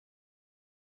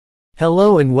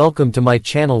Hello and welcome to my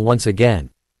channel once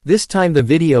again. This time the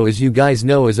video, as you guys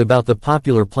know, is about the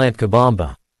popular plant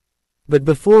Cabomba. But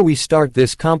before we start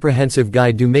this comprehensive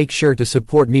guide, do make sure to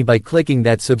support me by clicking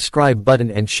that subscribe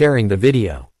button and sharing the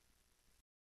video.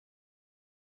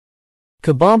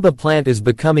 Cabomba plant is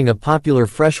becoming a popular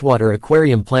freshwater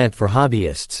aquarium plant for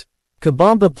hobbyists.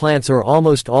 Cabomba plants are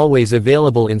almost always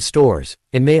available in stores,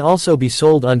 and may also be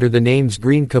sold under the names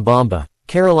Green Cabomba,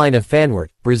 Carolina Fanwort,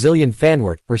 Brazilian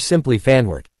Fanwort, or simply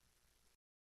Fanwort.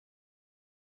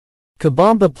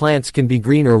 Cabomba plants can be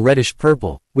green or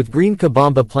reddish-purple, with green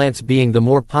Cabomba plants being the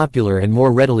more popular and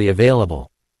more readily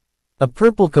available. A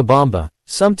purple Cabomba,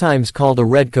 sometimes called a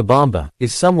red Cabomba,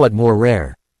 is somewhat more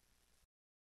rare.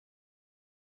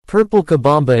 Purple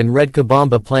Cabomba and red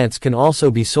Cabomba plants can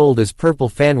also be sold as purple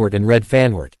Fanwort and red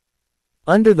Fanwort.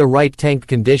 Under the right tank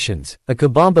conditions, a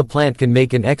Cabomba plant can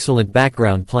make an excellent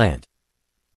background plant.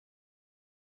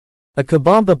 A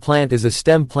Cabomba plant is a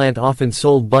stem plant often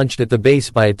sold bunched at the base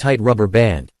by a tight rubber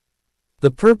band.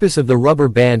 The purpose of the rubber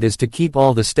band is to keep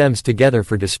all the stems together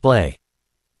for display.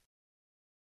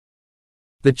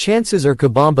 The chances are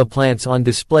Cabomba plants on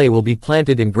display will be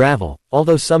planted in gravel,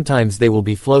 although sometimes they will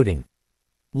be floating.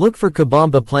 Look for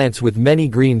Cabomba plants with many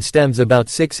green stems about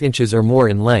 6 inches or more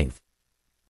in length.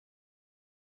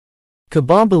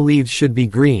 Cabomba leaves should be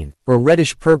green, or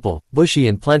reddish-purple, bushy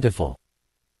and plentiful.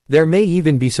 There may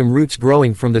even be some roots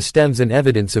growing from the stems and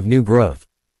evidence of new growth.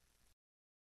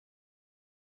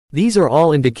 These are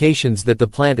all indications that the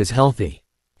plant is healthy.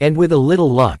 And with a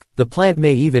little luck, the plant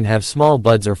may even have small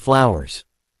buds or flowers.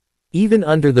 Even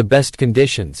under the best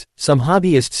conditions, some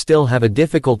hobbyists still have a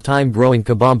difficult time growing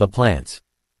Cabomba plants.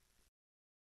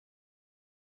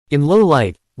 In low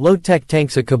light, low-tech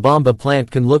tanks, a Cabomba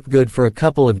plant can look good for a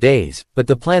couple of days, but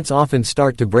the plants often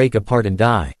start to break apart and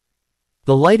die.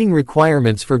 The lighting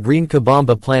requirements for green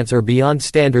Cabomba plants are beyond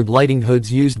standard lighting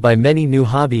hoods used by many new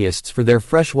hobbyists for their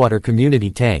freshwater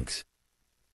community tanks.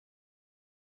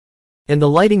 And the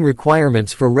lighting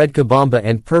requirements for red Cabomba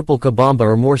and purple Cabomba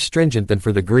are more stringent than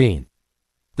for the green.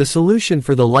 The solution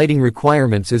for the lighting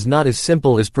requirements is not as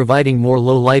simple as providing more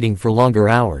low lighting for longer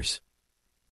hours.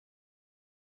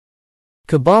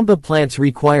 Cabomba plants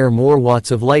require more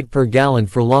watts of light per gallon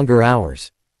for longer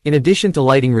hours. In addition to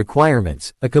lighting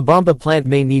requirements, a Cabomba plant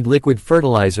may need liquid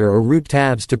fertilizer or root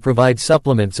tabs to provide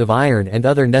supplements of iron and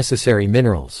other necessary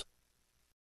minerals.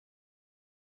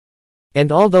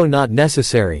 And although not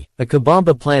necessary, a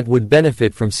Cabomba plant would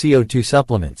benefit from CO2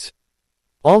 supplements.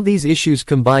 All these issues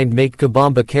combined make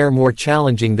Cabomba care more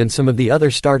challenging than some of the other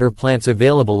starter plants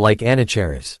available like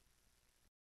Aniceras.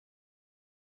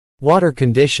 Water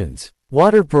conditions.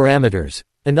 Water parameters.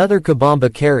 Another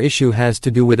Cabomba care issue has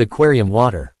to do with aquarium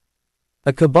water.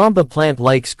 A Cabomba plant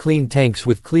likes clean tanks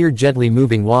with clear, gently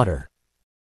moving water.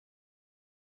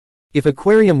 If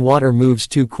aquarium water moves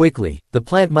too quickly, the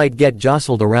plant might get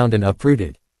jostled around and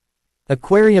uprooted.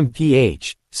 Aquarium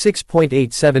pH,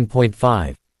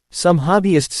 6.8–7.5. Some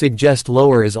hobbyists suggest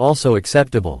lower is also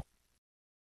acceptable.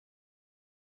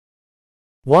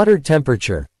 Water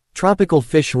temperature. Tropical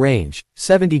fish range,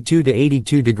 72 to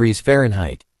 82 degrees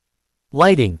Fahrenheit.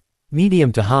 Lighting,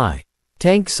 medium to high.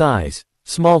 Tank size,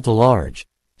 small to large.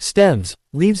 Stems,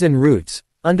 leaves and roots.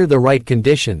 Under the right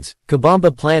conditions,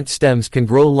 Cabomba plant stems can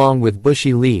grow long with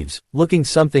bushy leaves, looking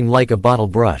something like a bottle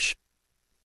brush.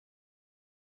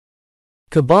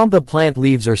 Cabomba plant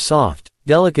leaves are soft,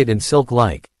 delicate and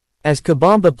silk-like. As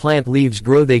Cabomba plant leaves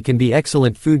grow, they can be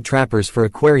excellent food trappers for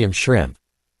aquarium shrimp.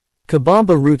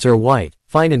 Cabomba roots are white,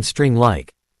 fine and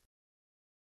string-like.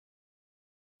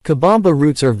 Cabomba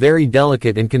roots are very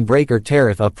delicate and can break or tear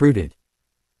if uprooted.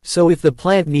 So if the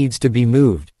plant needs to be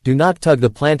moved, do not tug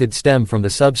the planted stem from the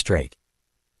substrate.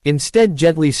 Instead,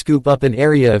 gently scoop up an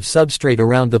area of substrate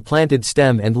around the planted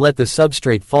stem and let the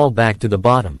substrate fall back to the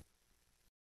bottom.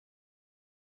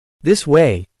 This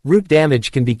way, root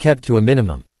damage can be kept to a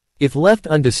minimum. If left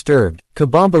undisturbed,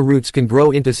 Cabomba roots can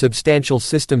grow into substantial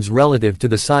systems relative to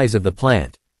the size of the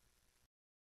plant.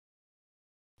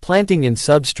 Planting in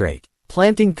substrate.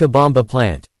 Planting Cabomba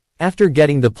plant. After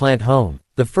getting the plant home,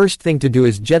 the first thing to do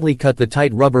is gently cut the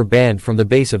tight rubber band from the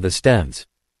base of the stems.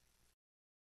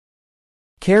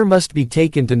 Care must be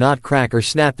taken to not crack or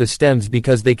snap the stems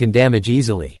because they can damage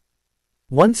easily.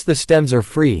 Once the stems are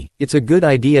free, it's a good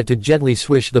idea to gently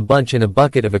swish the bunch in a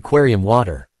bucket of aquarium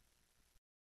water.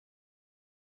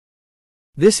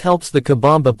 This helps the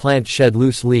Cabomba plant shed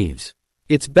loose leaves.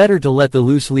 It's better to let the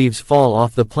loose leaves fall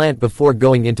off the plant before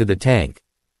going into the tank.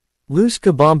 Loose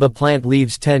Cabomba plant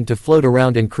leaves tend to float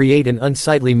around and create an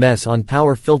unsightly mess on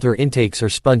power filter intakes or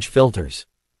sponge filters.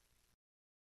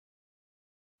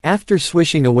 After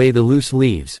swishing away the loose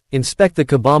leaves, inspect the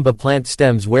Cabomba plant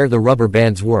stems where the rubber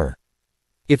bands were.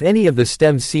 If any of the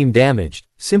stems seem damaged,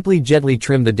 simply gently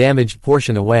trim the damaged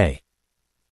portion away.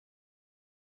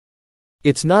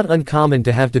 It's not uncommon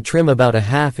to have to trim about a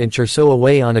 ½ inch or so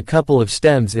away on a couple of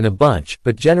stems in a bunch,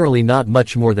 but generally not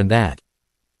much more than that.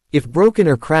 If broken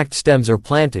or cracked stems are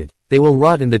planted, they will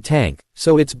rot in the tank,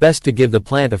 so it's best to give the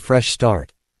plant a fresh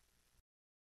start.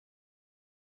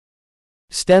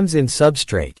 Stems in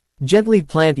substrate. Gently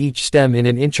plant each stem in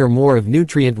an inch or more of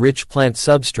nutrient-rich plant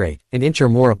substrate, an inch or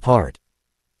more apart.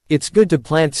 It's good to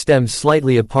plant stems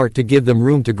slightly apart to give them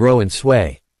room to grow and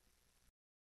sway.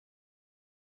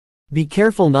 Be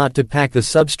careful not to pack the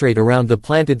substrate around the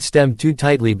planted stem too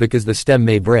tightly because the stem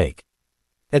may break.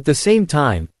 At the same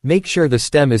time, make sure the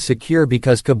stem is secure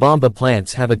because Cabomba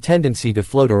plants have a tendency to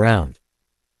float around.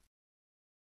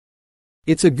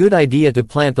 It's a good idea to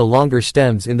plant the longer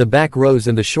stems in the back rows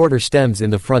and the shorter stems in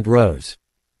the front rows.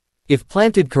 If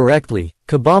planted correctly,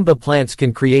 Cabomba plants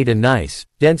can create a nice,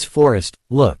 dense forest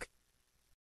look.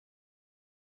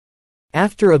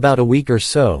 After about a week or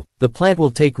so, the plant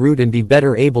will take root and be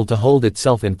better able to hold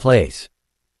itself in place.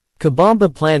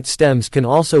 Cabomba plant stems can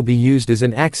also be used as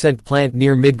an accent plant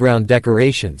near midground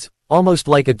decorations, almost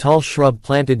like a tall shrub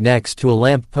planted next to a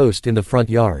lamp post in the front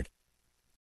yard.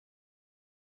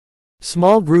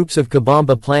 Small groups of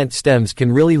Cabomba plant stems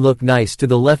can really look nice to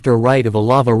the left or right of a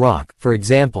lava rock, for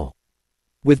example.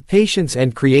 With patience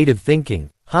and creative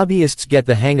thinking, hobbyists get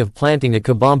the hang of planting a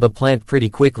Cabomba plant pretty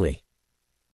quickly.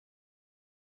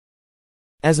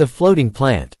 As a floating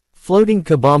plant. Floating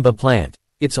Cabomba plant.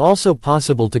 It's also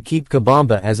possible to keep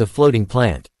Cabomba as a floating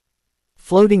plant.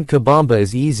 Floating Cabomba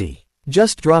is easy.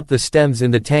 Just drop the stems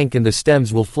in the tank and the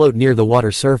stems will float near the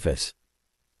water surface.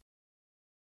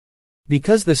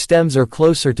 Because the stems are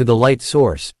closer to the light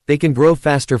source, they can grow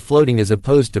faster floating as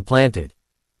opposed to planted.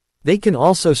 They can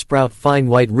also sprout fine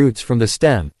white roots from the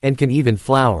stem, and can even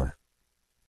flower.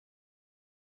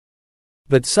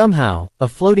 But somehow, a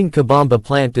floating Cabomba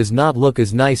plant does not look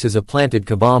as nice as a planted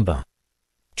Cabomba.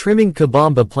 Trimming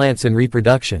Cabomba plants and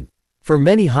reproduction. For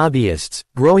many hobbyists,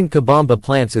 growing Cabomba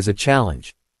plants is a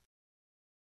challenge.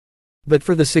 But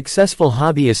for the successful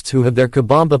hobbyists who have their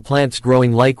Cabomba plants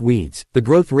growing like weeds, the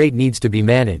growth rate needs to be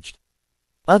managed.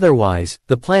 Otherwise,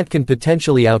 the plant can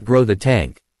potentially outgrow the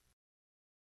tank.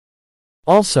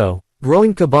 Also,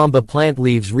 growing Cabomba plant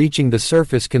leaves reaching the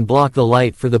surface can block the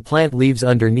light for the plant leaves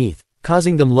underneath,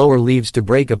 causing them lower leaves to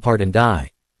break apart and die.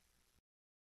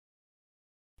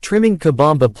 Trimming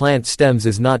Cabomba plant stems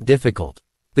is not difficult.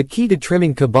 The key to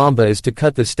trimming Cabomba is to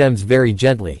cut the stems very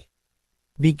gently.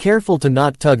 Be careful to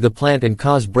not tug the plant and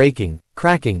cause breaking,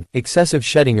 cracking, excessive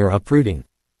shedding or uprooting.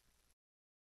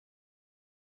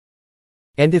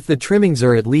 And if the trimmings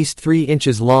are at least 3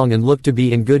 inches long and look to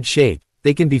be in good shape,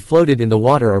 they can be floated in the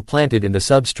water or planted in the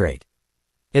substrate.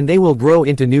 And they will grow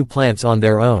into new plants on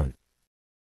their own.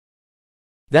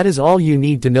 That is all you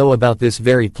need to know about this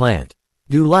very plant.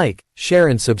 Do like, share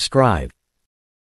and subscribe.